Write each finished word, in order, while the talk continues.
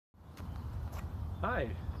Hi,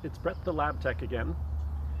 it's Brett the Lab Tech again,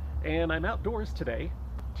 and I'm outdoors today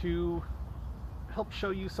to help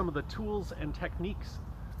show you some of the tools and techniques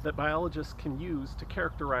that biologists can use to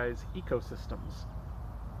characterize ecosystems.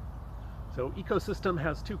 So ecosystem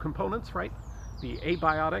has two components, right? The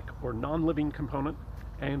abiotic or non-living component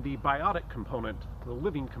and the biotic component, the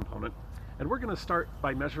living component. And we're going to start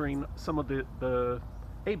by measuring some of the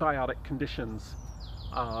abiotic conditions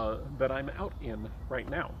that I'm out in right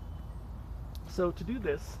now. So to do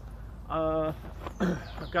this, I've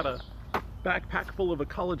got a backpack full of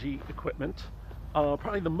ecology equipment.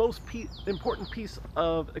 Probably the most important piece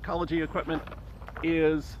of ecology equipment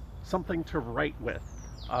is something to write with.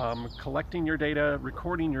 Collecting your data,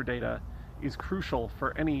 recording your data is crucial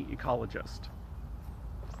for any ecologist.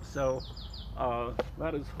 So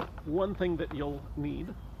that is one thing that you'll need.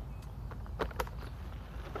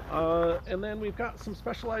 And then we've got some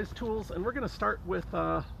specialized tools, and we're going to start with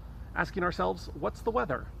asking ourselves, what's the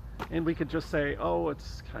weather? And we could just say, oh,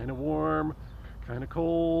 it's kind of warm, kind of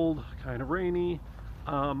cold, kind of rainy.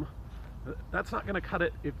 That's not going to cut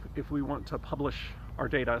it if we want to publish our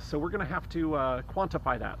data, so we're going to have to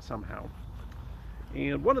quantify that somehow.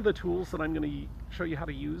 And one of the tools that I'm going to show you how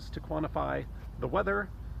to use to quantify the weather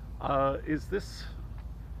is this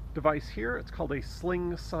device here. It's called a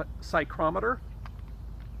sling psychrometer,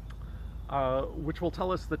 which will tell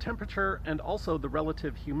us the temperature and also the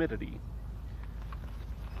relative humidity.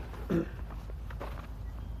 And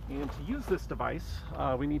to use this device,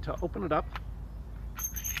 we need to open it up,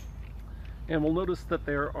 and we'll notice that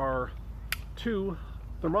there are two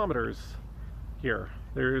thermometers here.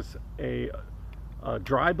 There's a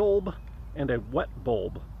dry bulb and a wet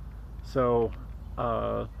bulb. So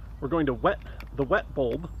we're going to wet the wet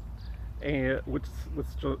bulb with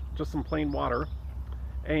just some plain water,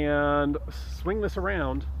 and swing this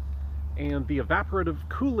around, and the evaporative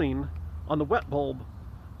cooling on the wet bulb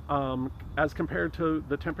as compared to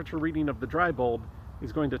the temperature reading of the dry bulb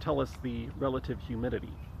is going to tell us the relative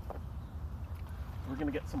humidity. We're going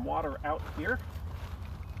to get some water out here.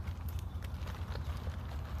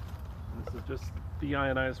 This is just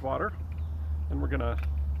deionized water, and we're going to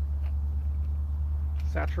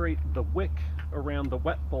saturate the wick around the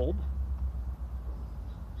wet bulb.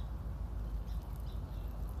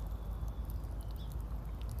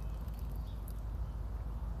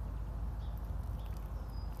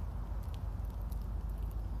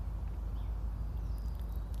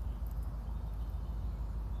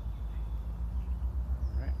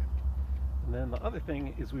 And then the other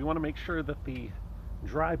thing is we want to make sure that the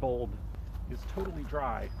dry bulb is totally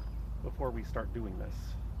dry before we start doing this.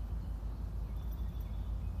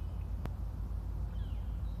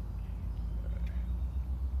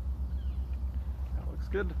 That looks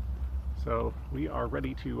good. So we are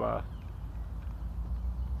ready to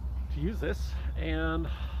use this, and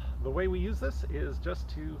the way we use this is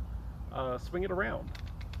just to swing it around.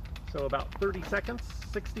 So about 30 seconds,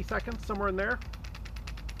 60 seconds, somewhere in there.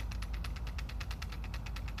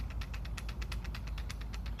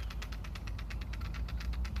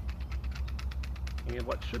 And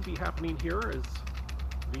what should be happening here is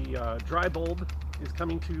the dry bulb is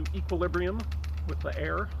coming to equilibrium with the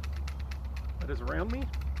air that is around me,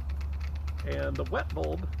 and the wet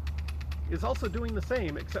bulb is also doing the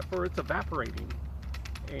same, except for it's evaporating,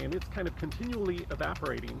 and it's kind of continually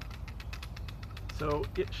evaporating. So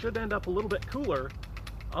it should end up a little bit cooler,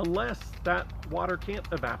 unless that water can't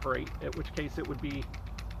evaporate, at which case it would be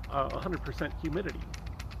 100% humidity.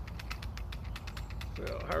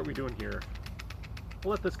 So how are we doing here?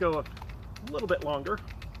 We'll let this go a little bit longer.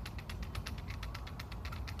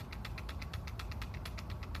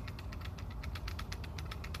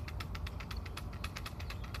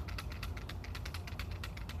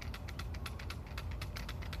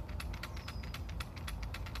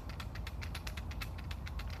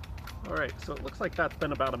 All right, so it looks like that's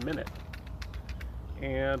been about a minute.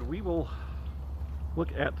 And we will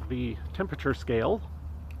look at the temperature scale.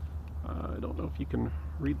 I don't know if you can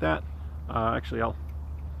read that. Actually, I'll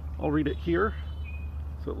read it here.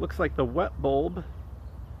 So it looks like the wet bulb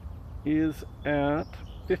is at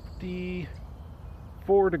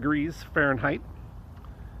 54 degrees Fahrenheit,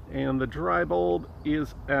 and the dry bulb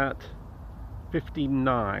is at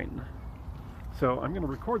 59. So I'm going to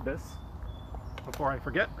record this before I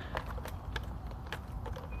forget.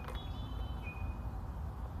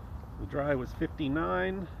 The dry was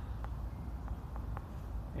 59,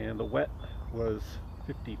 and the wet was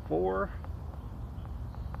 54.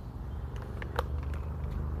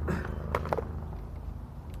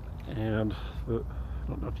 And I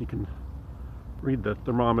don't know if you can read the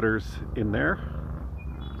thermometers in there.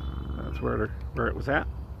 That's where it was at.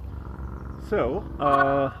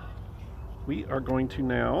 So, we are going to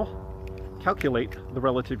now calculate the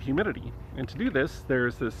relative humidity. And to do this,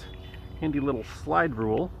 there's this handy little slide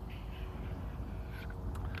rule.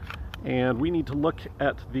 And we need to look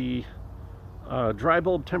at the dry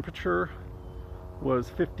bulb temperature was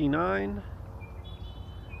 59,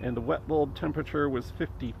 and the wet bulb temperature was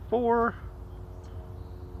 54.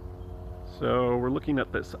 So we're looking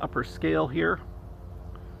at this upper scale here,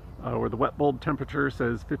 where the wet bulb temperature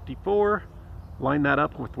says 54. Line that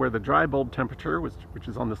up with where the dry bulb temperature, which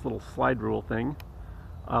is on this little slide rule thing,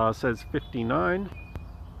 says 59.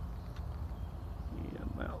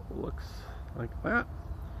 And that looks like that.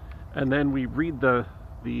 And then we read the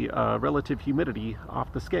relative humidity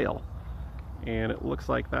off the scale. And it looks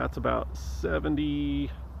like that's about 72%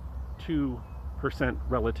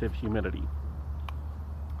 relative humidity.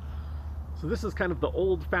 So this is kind of the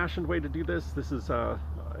old-fashioned way to do this. This is an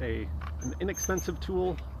inexpensive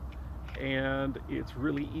tool, and it's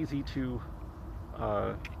really easy to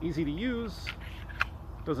use.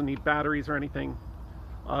 Doesn't need batteries or anything.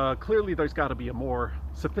 Clearly there's got to be a more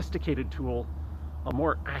sophisticated tool, a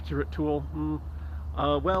more accurate tool.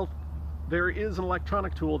 Well, there is an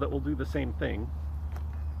electronic tool that will do the same thing,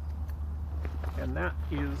 and that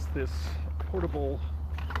is this portable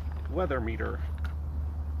weather meter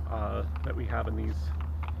that we have in these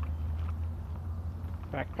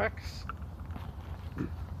backpacks.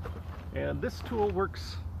 And this tool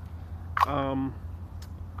works on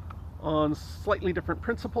slightly different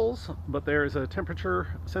principles, but there's a temperature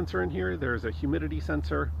sensor in here, there's a humidity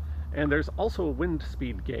sensor, and there's also a wind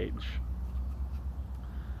speed gauge.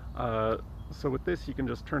 So with this, you can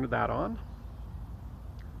just turn that on,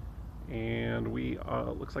 and we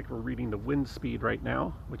looks like we're reading the wind speed right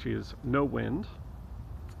now, which is no wind.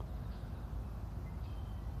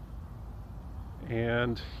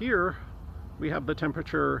 And here we have the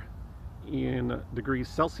temperature in degrees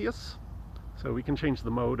Celsius, so we can change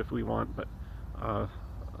the mode if we want, but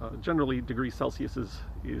generally degrees Celsius is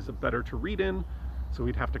better to read in, so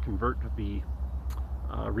we'd have to convert the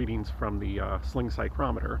readings from the sling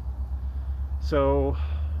psychrometer. So,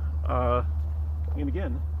 and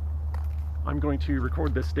again, I'm going to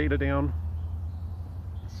record this data down.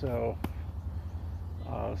 So,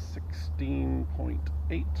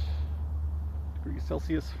 16.8 degrees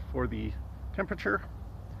Celsius for the temperature.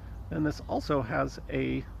 And this also has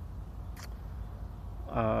a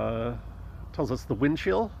tells us the wind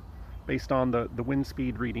chill based on the wind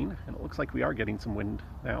speed reading, and it looks like we are getting some wind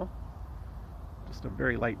now, just a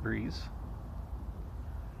very light breeze.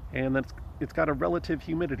 And then it's got a relative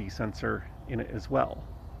humidity sensor in it as well.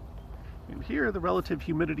 And here the relative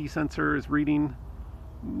humidity sensor is reading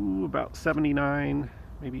about 79,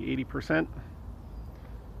 maybe 80%.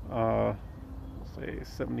 We'll say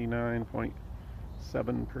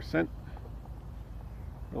 79.7%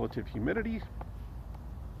 relative humidity.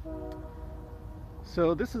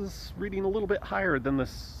 So this is reading a little bit higher than the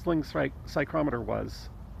sling psychrometer was.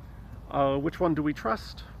 Which one do we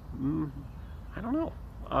trust? I don't know.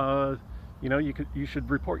 You know, you should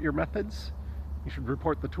report your methods. You should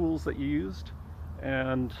report the tools that you used,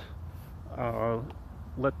 and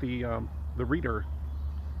let the reader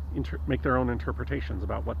make their own interpretations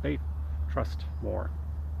about what they trust more.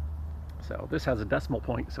 So this has a decimal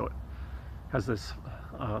point, so it has this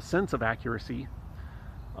sense of accuracy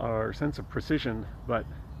or sense of precision, but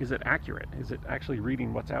is it accurate? Is it actually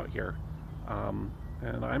reading what's out here?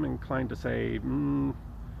 And I'm inclined to say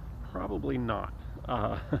probably not.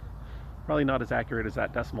 Probably not as accurate as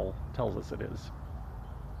that decimal tells us it is.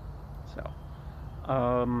 So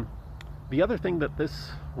the other thing that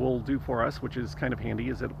this will do for us, which is kind of handy,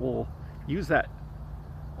 is it will use that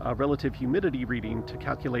relative humidity reading to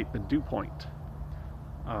calculate the dew point.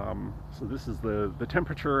 So this is the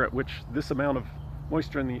temperature at which this amount of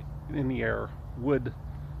moisture in the air would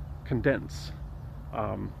condense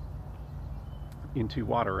into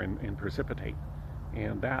water and precipitate,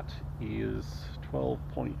 and that is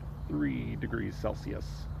 12.3 degrees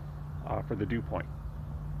Celsius for the dew point.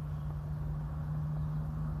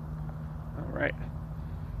 All right,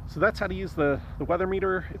 so that's how to use the weather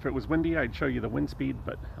meter. If it was windy, I'd show you the wind speed,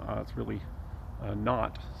 but it's really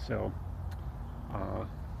not. So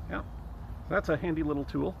yeah, so that's a handy little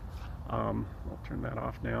tool. I'll turn that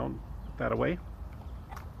off now and put that away.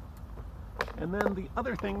 And then the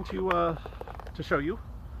other thing to show you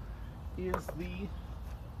is the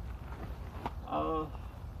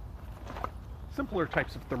simpler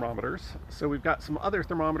types of thermometers. So we've got some other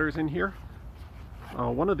thermometers in here.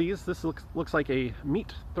 One of these, this looks like a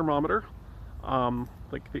meat thermometer,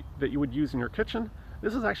 that you would use in your kitchen.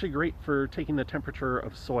 This is actually great for taking the temperature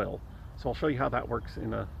of soil. So I'll show you how that works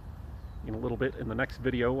in in a little bit in the next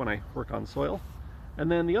video when I work on soil. And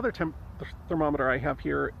then the other thermometer I have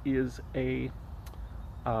here is a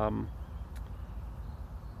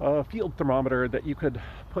field thermometer that you could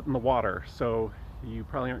put in the water. So you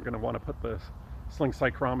probably aren't going to want to put the sling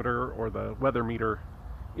psychrometer or the weather meter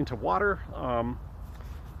into water.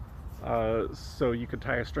 So you could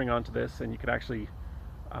tie a string onto this and you could actually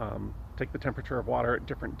take the temperature of water at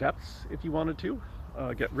different depths if you wanted to,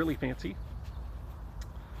 get really fancy.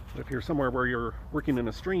 But if you're somewhere where you're working in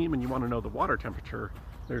a stream and you want to know the water temperature,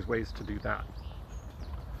 there's ways to do that.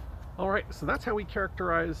 Alright, so that's how we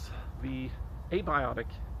characterize the abiotic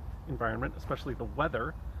environment, especially the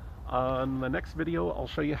weather. On the next video, I'll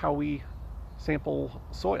show you how we sample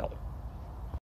soil.